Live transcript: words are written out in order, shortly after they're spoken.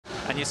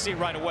And you see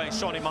right away,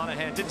 Sean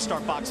Monaghan didn't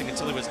start boxing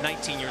until he was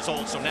 19 years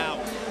old. So now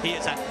he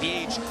is at the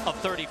age of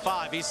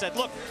 35. He said,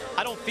 look,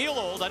 I don't feel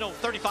old. I know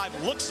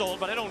 35 looks old,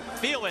 but I don't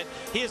feel it.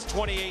 He is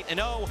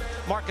 28-0.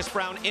 Marcus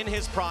Browne in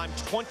his prime,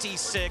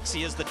 26.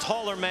 He is the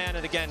taller man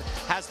and again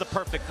has the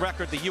perfect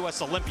record. The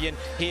U.S. Olympian.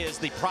 He is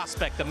the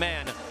prospect, the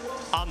man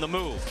on the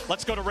move.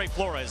 Let's go to Ray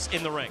Flores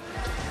in the ring.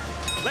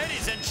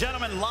 Ladies and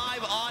gentlemen,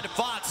 live on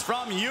Fox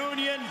from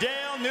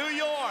Uniondale, New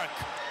York.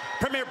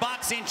 Premier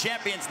Boxing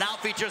Champions now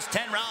features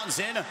 10 rounds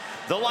in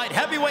the light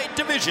heavyweight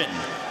division.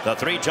 The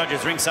three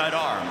judges ringside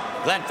are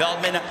Glenn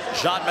Feldman,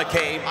 Sean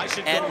McCabe,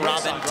 and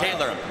Robin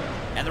Taylor.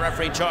 And the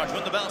referee in charge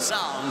when the bell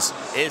sounds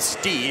is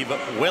Steve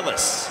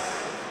Willis.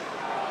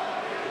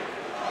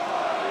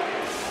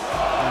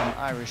 I'm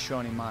Irish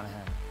Sean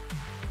Monaghan.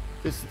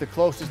 This is the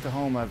closest to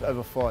home I've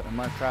ever fought, and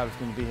my crowd is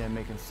going to be here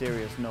making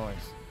serious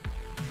noise.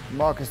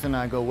 Marcus and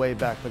I go way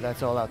back, but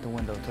that's all out the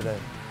window today.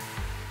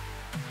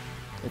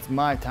 It's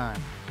my time.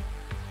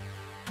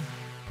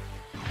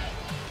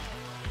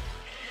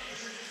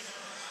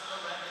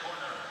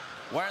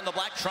 Wearing the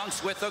black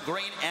trunks with the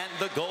green and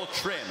the gold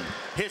trim.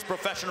 His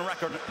professional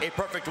record, a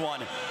perfect one.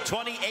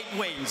 28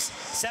 wins,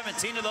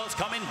 17 of those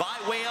coming by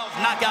way of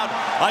knockout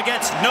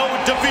against no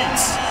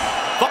defeats.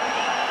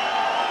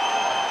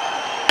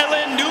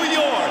 Island, New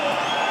York.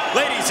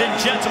 Ladies and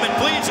gentlemen,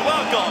 please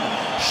welcome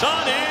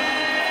Sean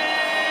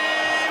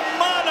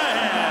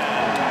Monaghan.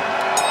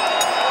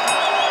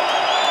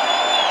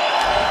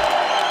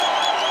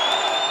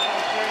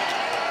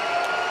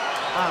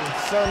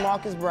 I'm Sir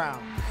Marcus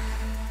Browne,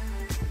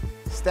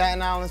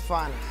 Staten Island's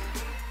finest,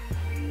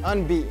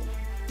 unbeaten.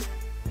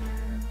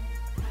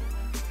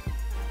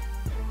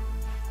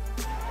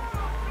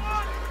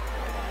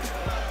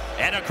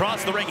 And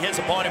across the ring, his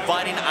opponent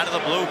fighting out of the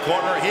blue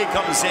corner. He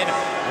comes in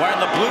wearing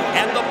the blue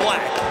and the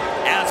black.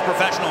 As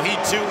professional, he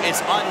too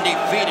is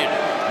undefeated.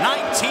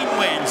 19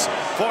 wins,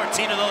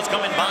 14 of those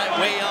coming by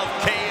way of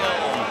KO.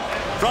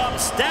 From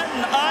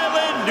Staten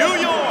Island, New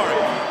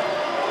York,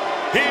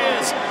 he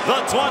is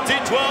the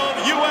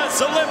 2012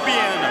 U.S.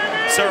 Olympian,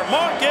 Sir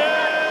Marcus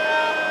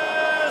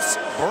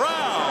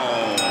Browne.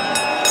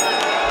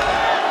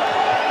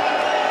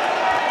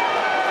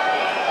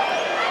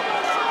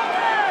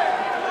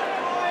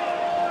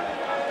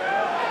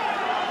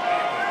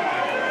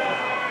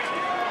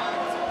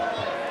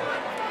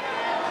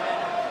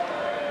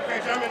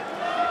 Gentlemen,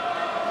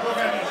 look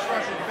at the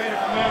instruction. Beta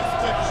commands to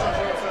take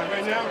instruction outside.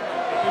 Right now,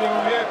 anything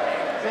over here,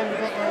 send the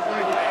butt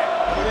right here.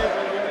 Right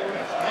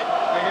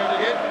here,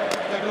 again.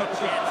 Take a look,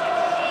 see.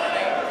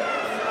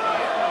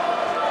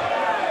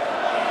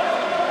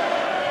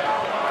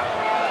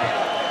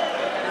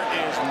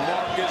 Here is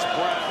Marcus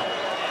Browne,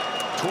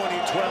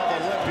 2012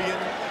 Olympian,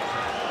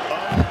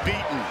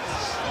 unbeaten.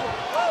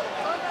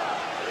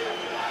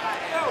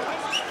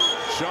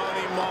 Sean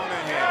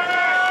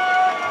Monaghan.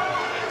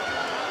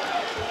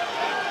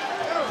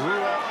 Grew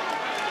up,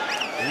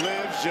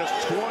 lives just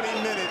 20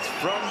 minutes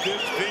from this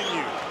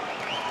venue.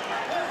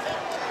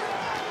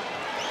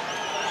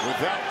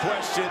 Without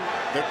question,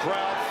 the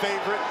crowd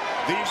favorite.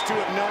 These two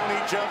have known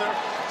each other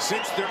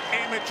since their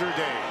amateur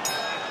days.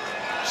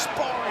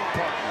 Sparring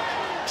partners,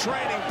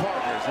 training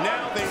partners.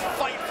 Now they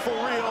fight for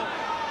real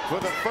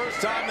for the first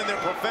time in their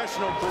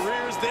professional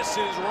careers. This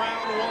is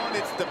round one.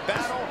 It's the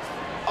battle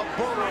of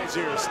boroughs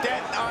here.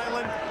 Staten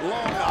Island,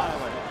 Long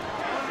Island.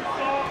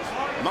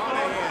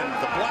 Monaghan,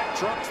 the black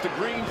trunks, the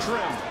green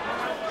trim.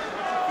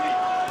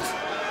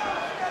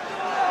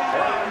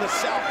 Browne, the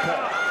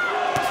southpaw.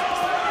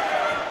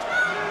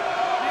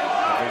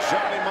 And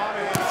Sean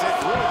Monaghan said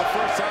really the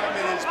first time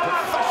in his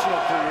professional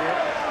career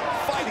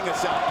fighting a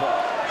southpaw.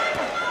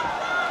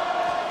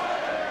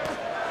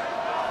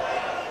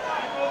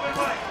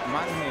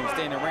 Monaghan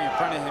staying right in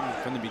front of him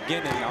from the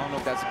beginning. I don't know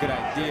if that's a good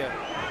idea.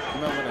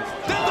 Remember this.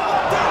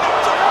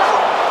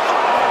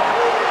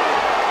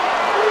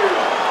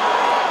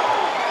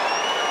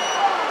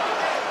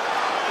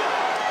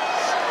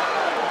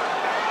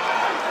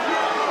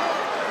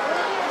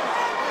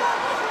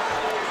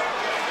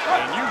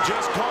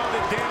 Just called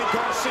it Danny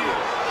Garcia.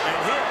 And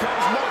here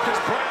comes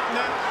Marcus Browne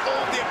now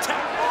on the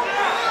attack.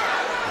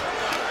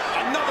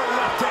 Another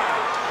left hand,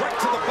 right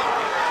to the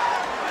body.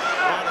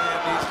 Monaghan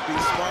needs to be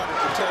smart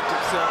and protect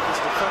himself. It's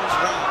the first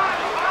round.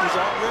 He's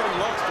already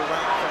lost the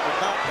round from the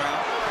knockdown.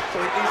 So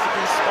he needs to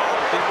be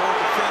smart, be more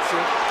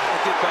defensive, and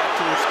get back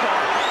to his car.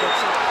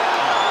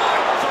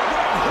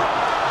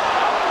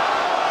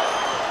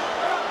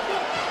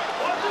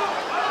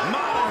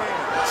 Monaghan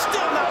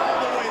still not all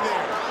the way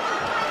there.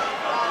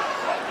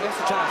 He has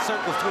to try to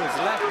circle to his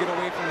left, get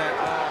away from that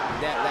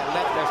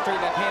straight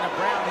left hand of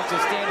Browne. He's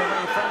just standing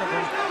right in front of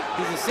him.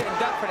 He's just sitting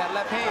duck for that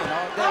left hand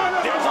all day.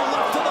 There's a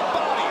left to the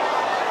body.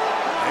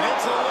 And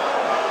it's a low.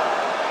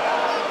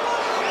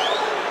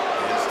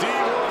 And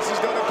Steve Willis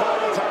is going to call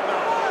the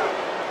timeout.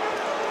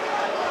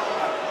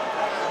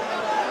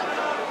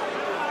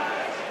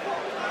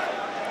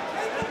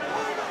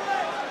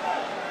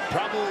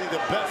 Probably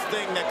the best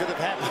thing that could have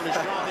happened to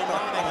Sean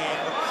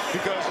Monaghan,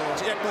 because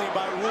technically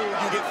by rule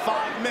you get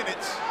 5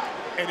 minutes,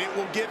 and it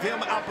will give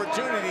him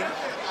opportunity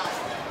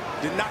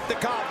to knock the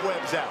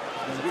cobwebs out.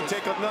 We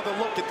take another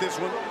look at this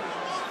one.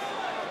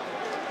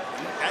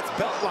 That's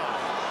belt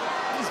line.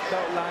 This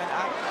belt line,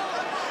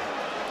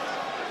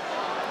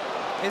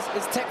 it's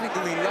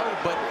technically low,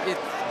 but it's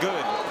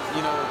good,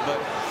 you know, but,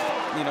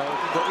 you know,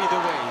 go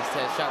either way. He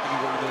said shot can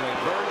go either way.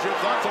 Burns, your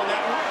thoughts on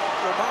that one?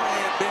 Well,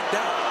 Monaghan bent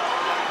down.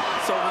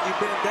 So when you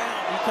bend down,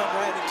 you come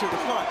right into the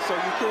front. So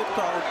you could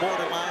call it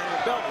borderline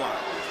or belt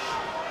line.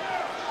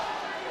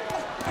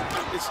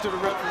 It's to the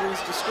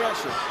referee's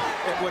discretion.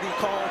 And what he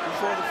called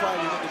before the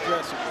fight in the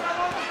dressing room.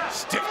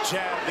 Stiff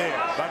jab there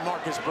by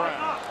Marcus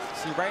Browne.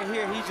 See, right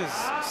here, he's just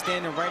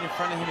standing right in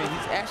front of him, and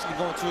he's actually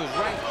going to his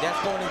right. That's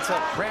going into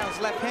Browne's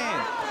left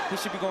hand. He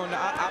should be going the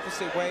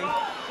opposite way,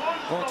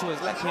 going to his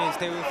left hand,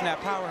 stay away from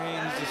that power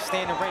hand. He's just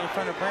standing right in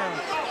front of Browne,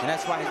 and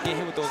that's why he's getting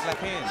hit with those left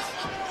hands.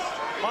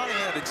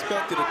 Monaghan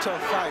expected a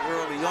tough fight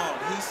early on.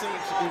 He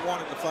seems to be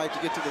wanting the fight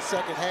to get to the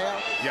second half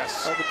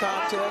of the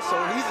contest, so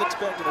he's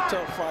expecting a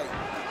tough fight.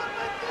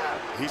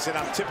 He said,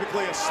 I'm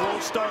typically a slow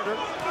starter,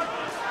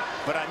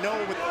 but I know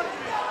with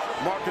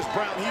Marcus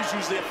Browne, he's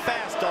usually a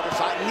fast starter,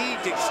 so I need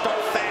to start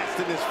fast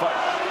in this fight.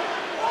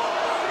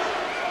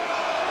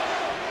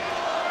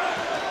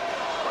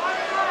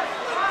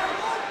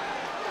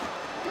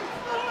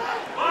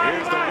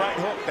 Here's the right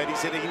hook that he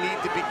said he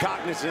needs to be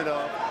cognizant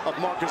of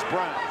Marcus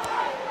Browne.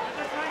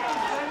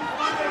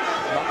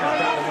 Marcus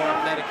Browne, the more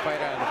athletic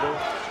fighter out of the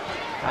booth.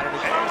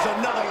 There's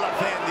another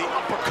left hand, the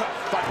uppercut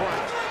by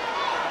Browne.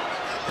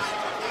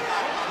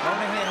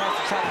 Monaghan has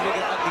to try to make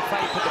an ugly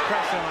fight, put the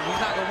pressure on him.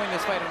 He's not going to win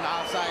this fight on the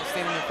outside,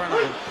 standing in front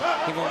of him.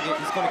 He's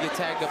going to get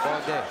tagged up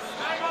all day.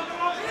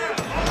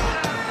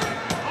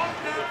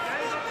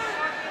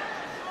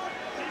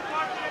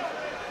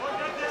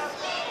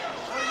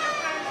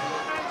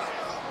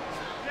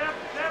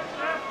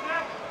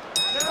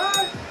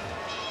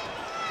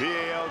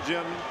 PAL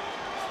Gym.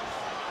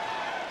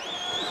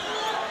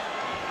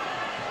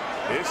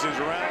 This is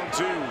round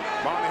 2.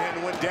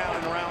 Monaghan went down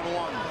in round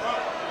 1.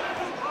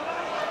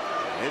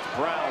 It's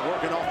Browne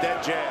working off that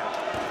jab.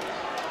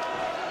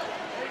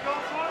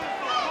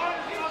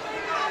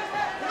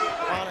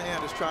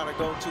 Monaghan is trying to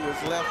go to his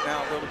left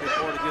now a little bit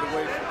more to get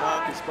away from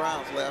Marcus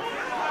Browne's left.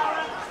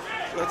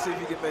 Let's see if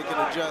he can make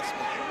an adjustment.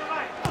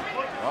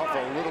 Off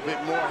a little bit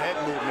more head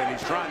movement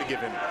he's trying to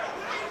give him.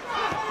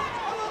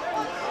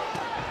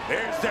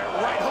 There's that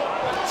right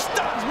hook.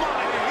 Stuns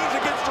Monaghan. He's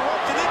against the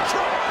ropes and then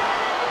choke.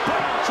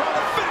 Browne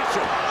trying to finish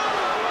him.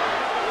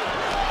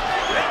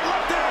 And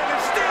look there, and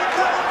Steve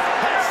Willis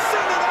has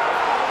seen it out.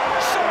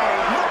 So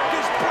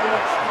Marcus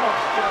Browne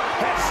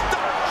has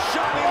stopped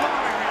Sean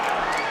Monaghan.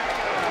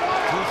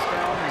 Too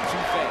strong and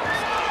too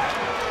fast.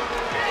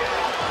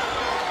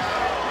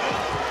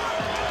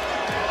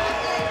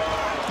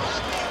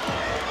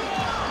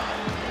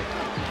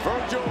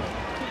 Virgil,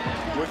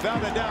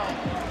 without a doubt,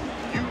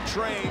 you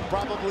train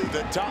probably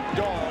the top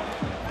dog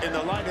in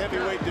the light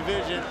heavyweight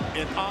division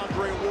in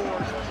Andre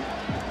Ward.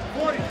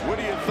 What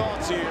are your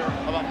thoughts here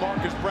about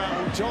Marcus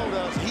Browne, who told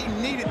us he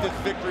needed this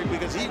victory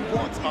because he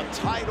wants a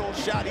title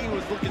shot? He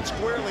was looking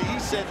squarely, he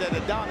said, at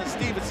Adonis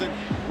Stevenson.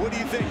 What do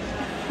you think?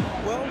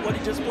 Well, what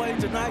he just played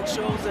tonight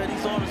shows that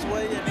he's on his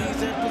way and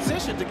he's in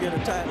position to get a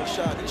title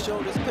shot. He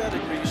showed his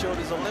pedigree, he showed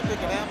his Olympic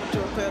and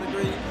amateur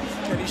pedigree,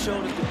 and he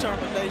showed his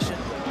determination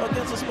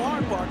against a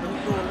sparring partner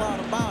who knew a lot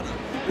about him.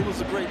 It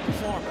was a great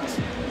performance.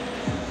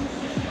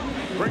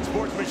 Great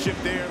sportsmanship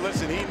there.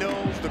 Listen, he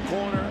knows the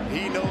corner.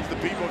 He knows the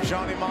people of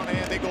Sean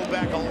Monaghan. They go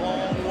back a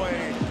long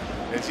way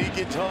as he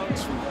gets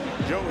hugs from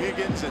Joe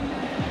Higgins and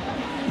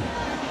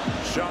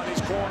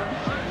Shawnee's corner.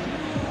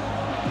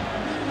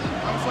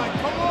 I was like,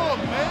 come on,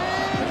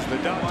 man. As the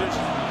doctors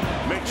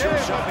make sure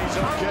Shawnee's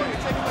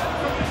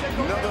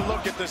okay. Another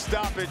look at the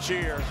stoppage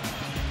here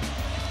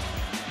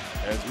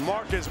as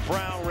Marcus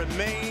Browne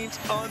remains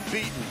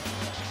unbeaten.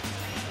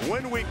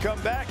 When we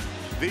come back,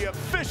 the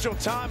official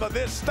time of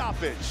this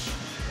stoppage.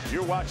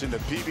 You're watching the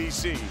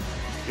PBC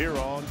here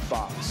on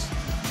Fox.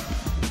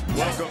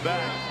 Welcome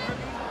back.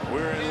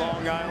 We're in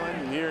Long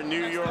Island, here in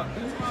New York,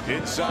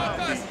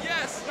 inside the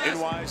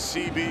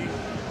NYCB,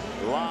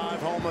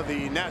 live home of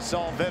the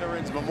Nassau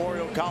Veterans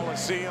Memorial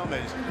Coliseum,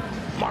 as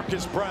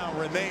Marcus Browne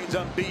remains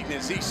unbeaten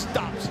as he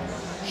stops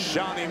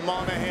Sean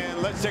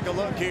Monaghan. Let's take a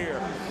look here.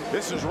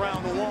 This is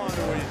round 1.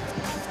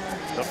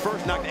 The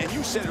first knock, and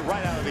you said it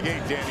right out of the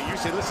gate, Danny. You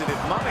said, listen, if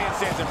Monaghan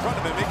stands in front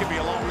of him, it could be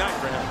a long night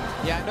for him.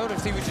 Yeah, I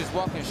noticed he was just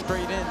walking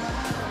straight in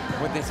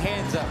with his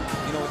hands up,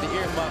 you know, with the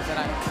earmuffs. And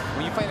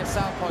when you fight a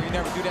southpaw, you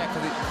never do that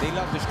because they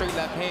love the straight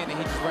left hand, and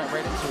he just went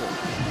right into it.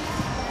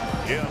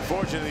 Yeah,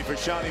 unfortunately for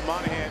Sean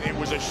Monaghan, it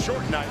was a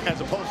short night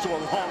as opposed to a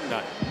long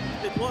night.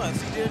 It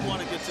was. He did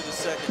want to get to the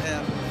second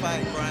half of the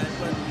fight, Brian.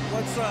 But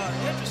what's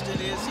interesting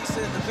is he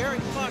said the very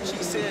punch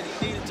he said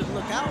he needed to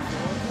look out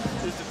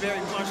for is the very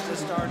punch that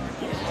started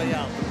to play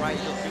out the right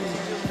hook. It was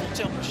a beautiful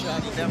temper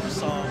shot he never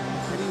saw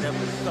and he never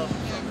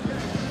recovered from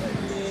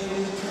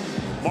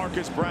it.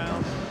 Marcus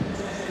Browne,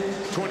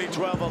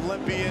 2012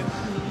 Olympian,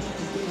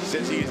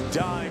 says he is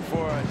dying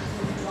for a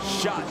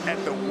shot at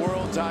the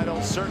world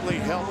title. Certainly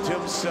helped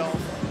himself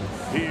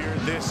here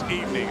this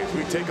evening as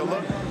we take a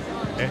look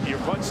And your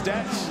punch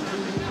stats,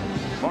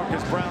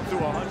 Marcus Browne threw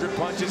 100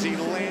 punches. He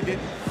landed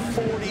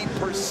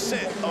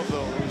 40% of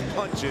those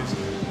punches.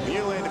 When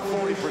you landed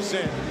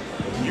 40%,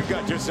 you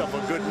got yourself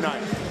a good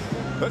night.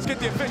 Let's get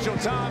the official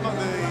time on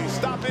the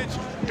stoppage.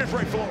 Here's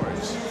Ray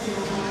Flores.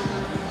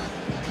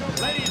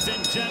 Ladies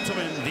and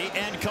gentlemen, the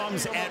end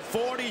comes at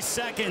 40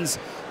 seconds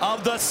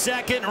of the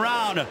second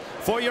round.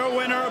 For your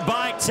winner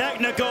by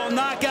technical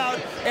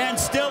knockout and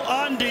still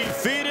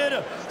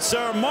undefeated,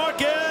 Sir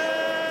Marcus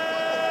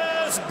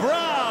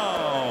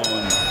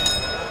Browne.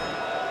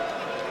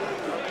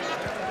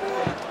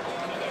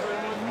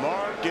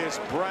 Marcus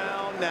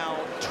Browne now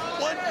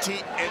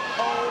 20-0,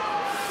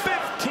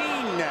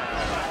 15 now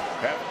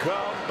have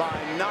come by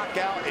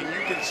knockout, and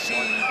you can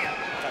see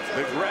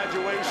the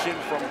graduation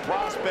from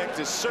prospect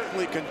to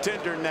certainly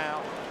contender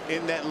now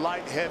in that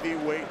light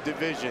heavyweight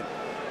division.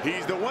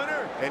 He's the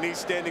winner, and he's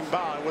standing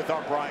by with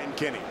our Brian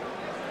Kinney.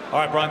 All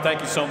right, Brian,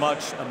 thank you so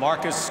much.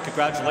 Marcus,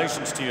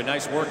 congratulations to you.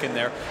 Nice work in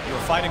there. You were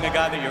fighting a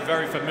guy that you're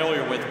very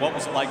familiar with. What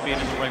was it like being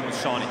in the ring with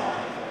Shawnee?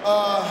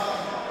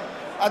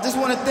 I just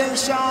want to thank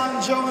Sean,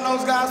 Joe, and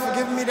those guys for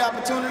giving me the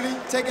opportunity,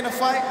 taking the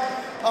fight.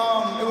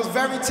 It was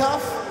very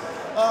tough.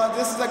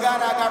 This is a guy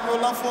that I got real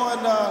love for,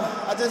 and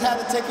I just had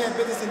to take care of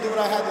business and do what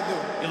I had to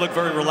do. You looked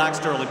very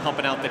relaxed early,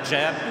 pumping out the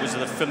jab. Was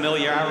the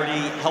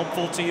familiarity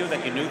helpful to you,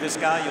 that you knew this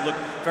guy? You looked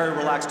very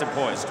relaxed and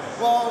poised.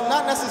 Well,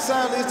 not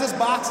necessarily. It's just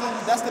boxing.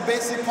 That's the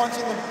basic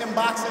punching in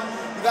boxing.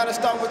 You got to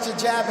start with your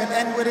jab and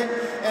end with it,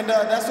 and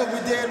that's what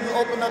we did. We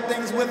opened up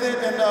things with it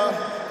and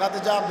got the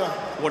job done.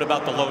 What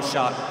about the low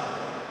shot?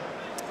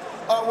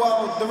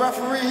 Well, the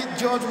referee,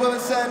 George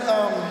Willis, said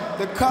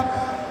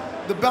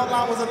the belt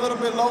line was a little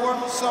bit lower,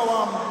 so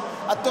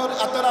I thought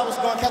I was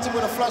going to catch him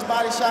with a flush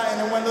body shot,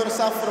 and it went a little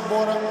south of the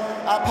border.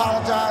 I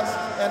apologize,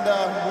 and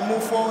we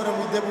moved forward, and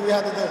we did what we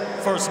had to do.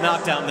 First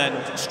knockdown, then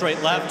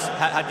straight left.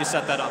 How'd you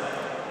set that up?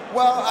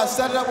 Well, I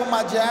set it up with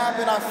my jab,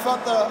 and I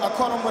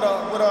caught him with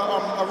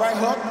a right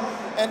hook,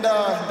 and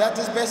that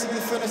just basically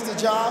finished the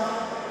job,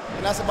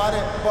 and that's about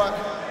it. But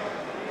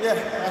yeah,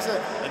 that's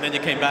it. And then you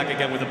came back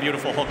again with a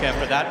beautiful hook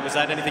after that. Was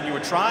that anything you were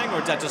trying,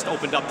 or that just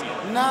opened up to you?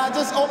 Nah, it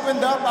just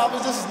opened up. I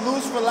was just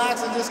loose,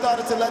 relaxed, and just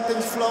started to let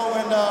things flow.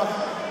 And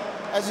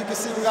as you can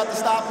see, we got the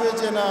stoppage,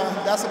 and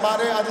that's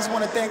about it. I just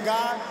want to thank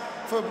God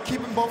for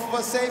keeping both of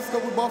us safe,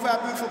 because we both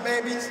have beautiful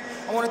babies.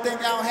 I want to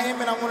thank Al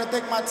Heyman. I want to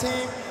thank my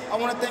team. I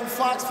want to thank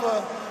Fox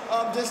for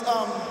just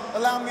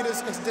allowing me to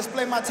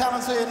display my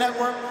talents on your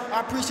network.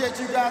 I appreciate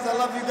you guys. I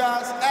love you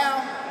guys.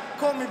 Al,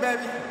 call me,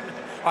 baby.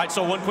 All right,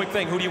 so one quick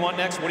thing. Who do you want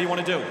next? What do you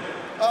want to do?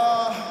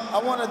 I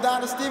want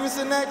Adonis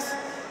Stevenson next.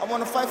 I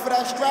want to fight for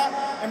that strap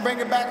and bring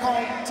it back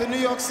home to New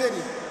York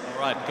City.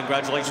 All right,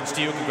 congratulations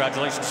to you.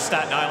 Congratulations to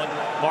Staten Island.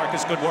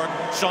 Marcus, good work.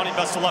 Shawnee,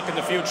 best of luck in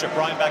the future.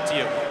 Brian, back to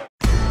you.